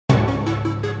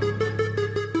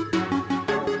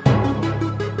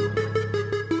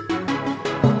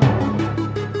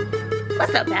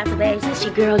up, Bazzle Babes? It's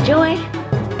your girl Joy,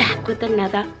 back with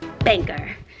another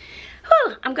banger.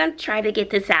 Whew, I'm gonna try to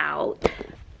get this out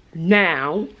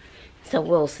now. So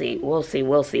we'll see.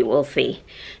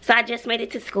 So I just made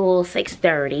it to school,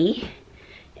 6:30.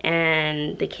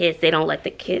 And the kids, they don't let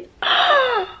the kids.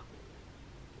 I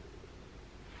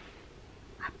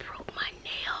broke my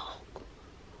nail.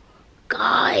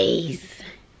 Guys,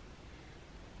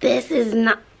 this is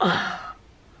not.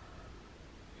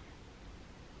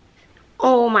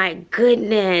 Oh my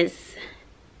goodness.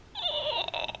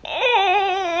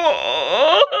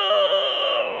 I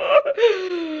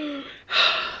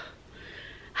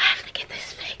have to get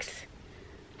this fixed.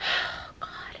 Oh God.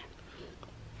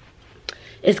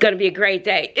 It's gonna be a great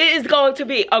day. It is going to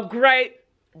be a great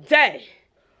day.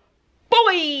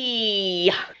 Boy!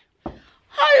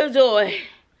 How you doing?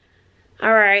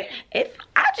 Alright.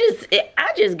 I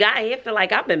just got here, feel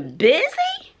like I've been busy.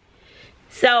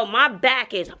 So my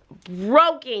back is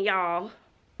broken, y'all.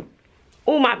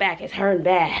 Oh, my back is hurting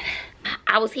bad.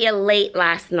 I was here late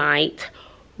last night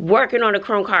working on the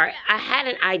Chrome card. I had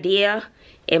an idea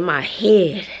in my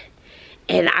head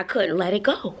and I couldn't let it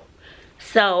go.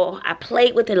 So I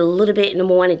played with it a little bit in the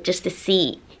morning just to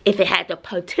see if it had the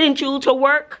potential to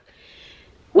work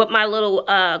with my little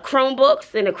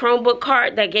Chromebooks and the Chromebook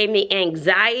card that gave me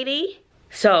anxiety.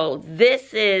 So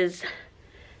this is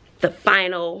the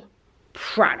final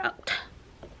product.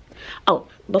 Oh,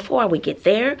 before we get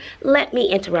there, let me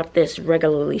interrupt this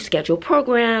regularly scheduled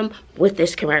program with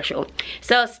this commercial.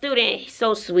 So a student,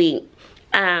 so sweet,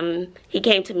 he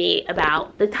came to me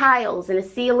about the tiles in the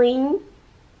ceiling.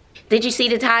 Did you see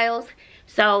the tiles?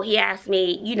 So he asked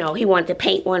me, you know, he wanted to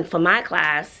paint one for my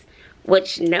class,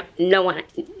 which no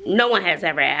one has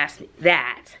ever asked me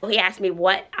that. He asked me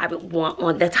what I would want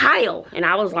on the tile, and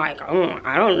I was like,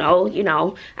 I don't know, you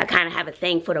know, I kind of have a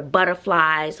thing for the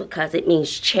butterflies because it means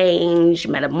change,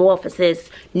 metamorphosis,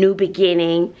 new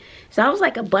beginning. So I was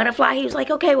like, a butterfly? He was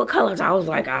like, okay, what colors? I was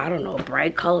like, I don't know,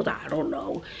 bright colors, I don't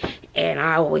know. And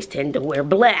I always tend to wear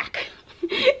black.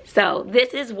 So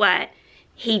this is what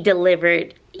he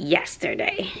delivered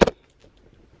yesterday.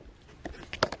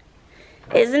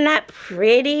 Isn't that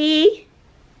pretty?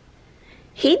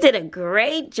 He did a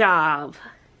great job.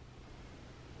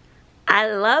 I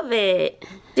love it.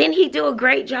 Didn't he do a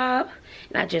great job?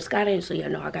 And I just got in, so you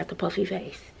know I got the puffy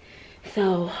face.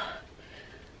 So,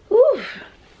 whew.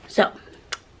 So,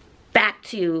 back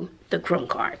to the Chrome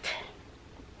card.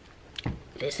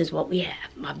 This is what we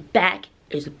have. My back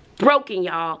is broken,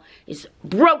 y'all. It's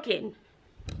broken.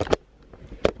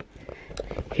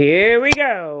 Here we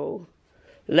go.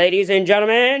 Ladies and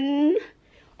gentlemen,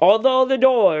 although the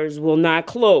doors will not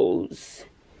close,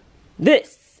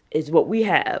 this is what we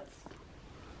have.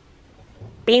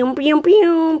 Pew, pew,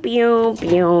 pew, pew,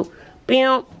 pew,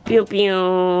 pew, pew,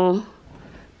 pew.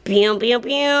 Pew, pew,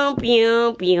 pew,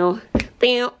 pew, pew.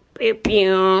 Pew, pew,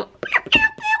 pew.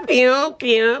 Pew,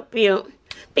 pew, pew.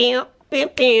 Pew, pew, pew,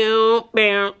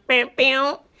 pew, pew,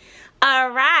 pew.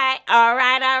 Alright.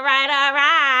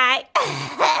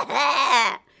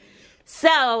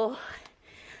 So,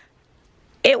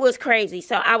 it was crazy.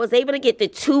 So, I was able to get the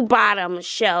two bottom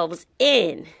shelves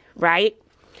in, right?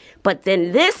 But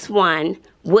then this one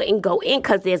wouldn't go in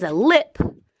because there's a lip.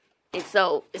 And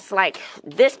so, it's like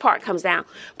this part comes down.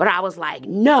 But I was like,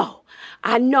 no.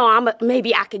 I know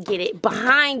maybe I could get it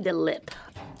behind the lip.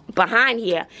 Behind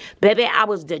here. Baby, I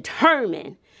was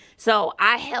determined. So,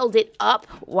 I held it up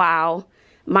while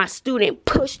my student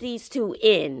pushed these two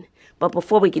in. But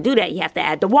before we could do that, you have to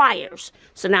add the wires.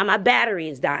 So now my battery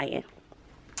is dying.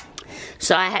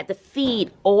 So I had to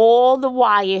feed all the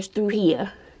wires through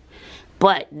here.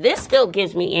 But this still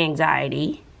gives me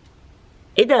anxiety.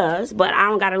 It does, but I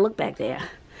don't got to look back there.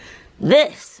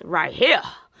 This right here,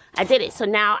 I did it. So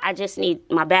now I just need,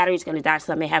 my battery's going to die,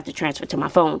 so I may have to transfer to my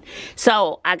phone.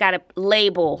 So I got to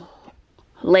label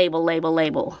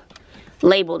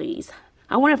these.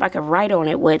 I wonder if I could write on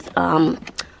it with a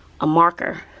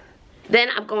marker. Then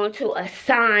I'm going to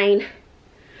assign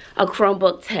a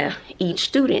Chromebook to each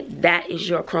student. That is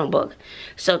your Chromebook.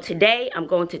 So today I'm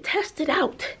going to test it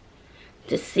out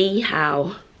to see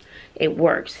how it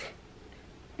works.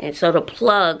 And so the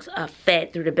plugs are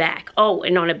fed through the back. Oh,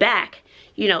 and on the back,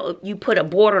 you know, you put a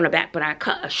board on the back, but I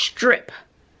cut a strip.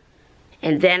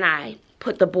 And then I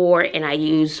put the board and I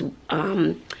use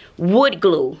wood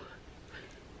glue.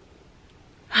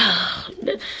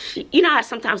 You know how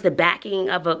sometimes the backing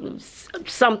of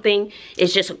something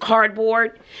is just a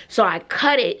cardboard? So I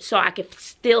cut it so I could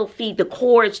still feed the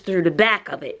cords through the back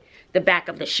of it, the back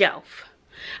of the shelf.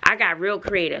 I got real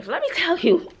creative. Let me tell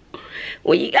you,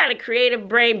 when you got a creative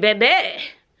brain, baby,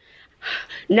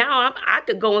 Now I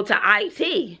could go into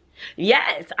IT.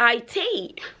 Yes,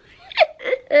 IT.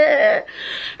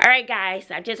 All right, guys,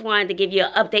 I just wanted to give you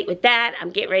an update with that. I'm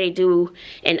getting ready to do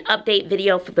an update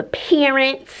video for the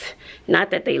parents.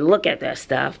 Not that they look at that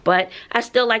stuff, but I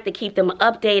still like to keep them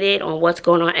updated on what's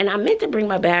going on. And I meant to bring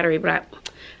my battery, but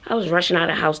I was rushing out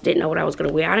of the house, didn't know what I was going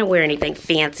to wear. I didn't wear anything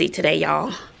fancy today,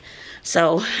 y'all.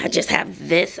 So I just have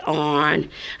this on.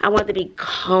 I want to be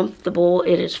comfortable.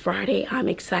 It is Friday. I'm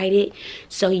excited.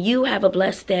 So you have a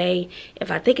blessed day.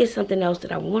 If I think it's something else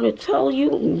that I want to tell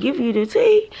you and give you the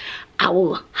tea, I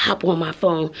will hop on my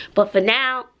phone. But for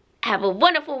now, have a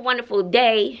wonderful, wonderful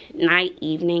day, night,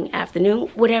 evening, afternoon,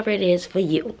 whatever it is for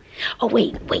you. Oh,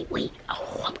 wait.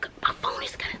 Oh, my phone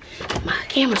is gonna, my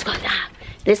camera's gonna die.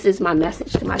 This is my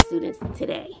message to my students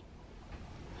today.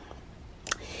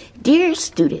 Dear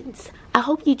students, I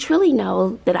hope you truly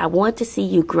know that I want to see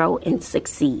you grow and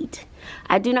succeed.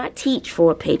 I do not teach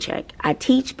for a paycheck. I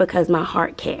teach because my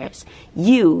heart cares.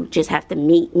 You just have to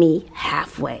meet me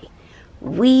halfway.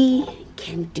 We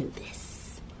can do this.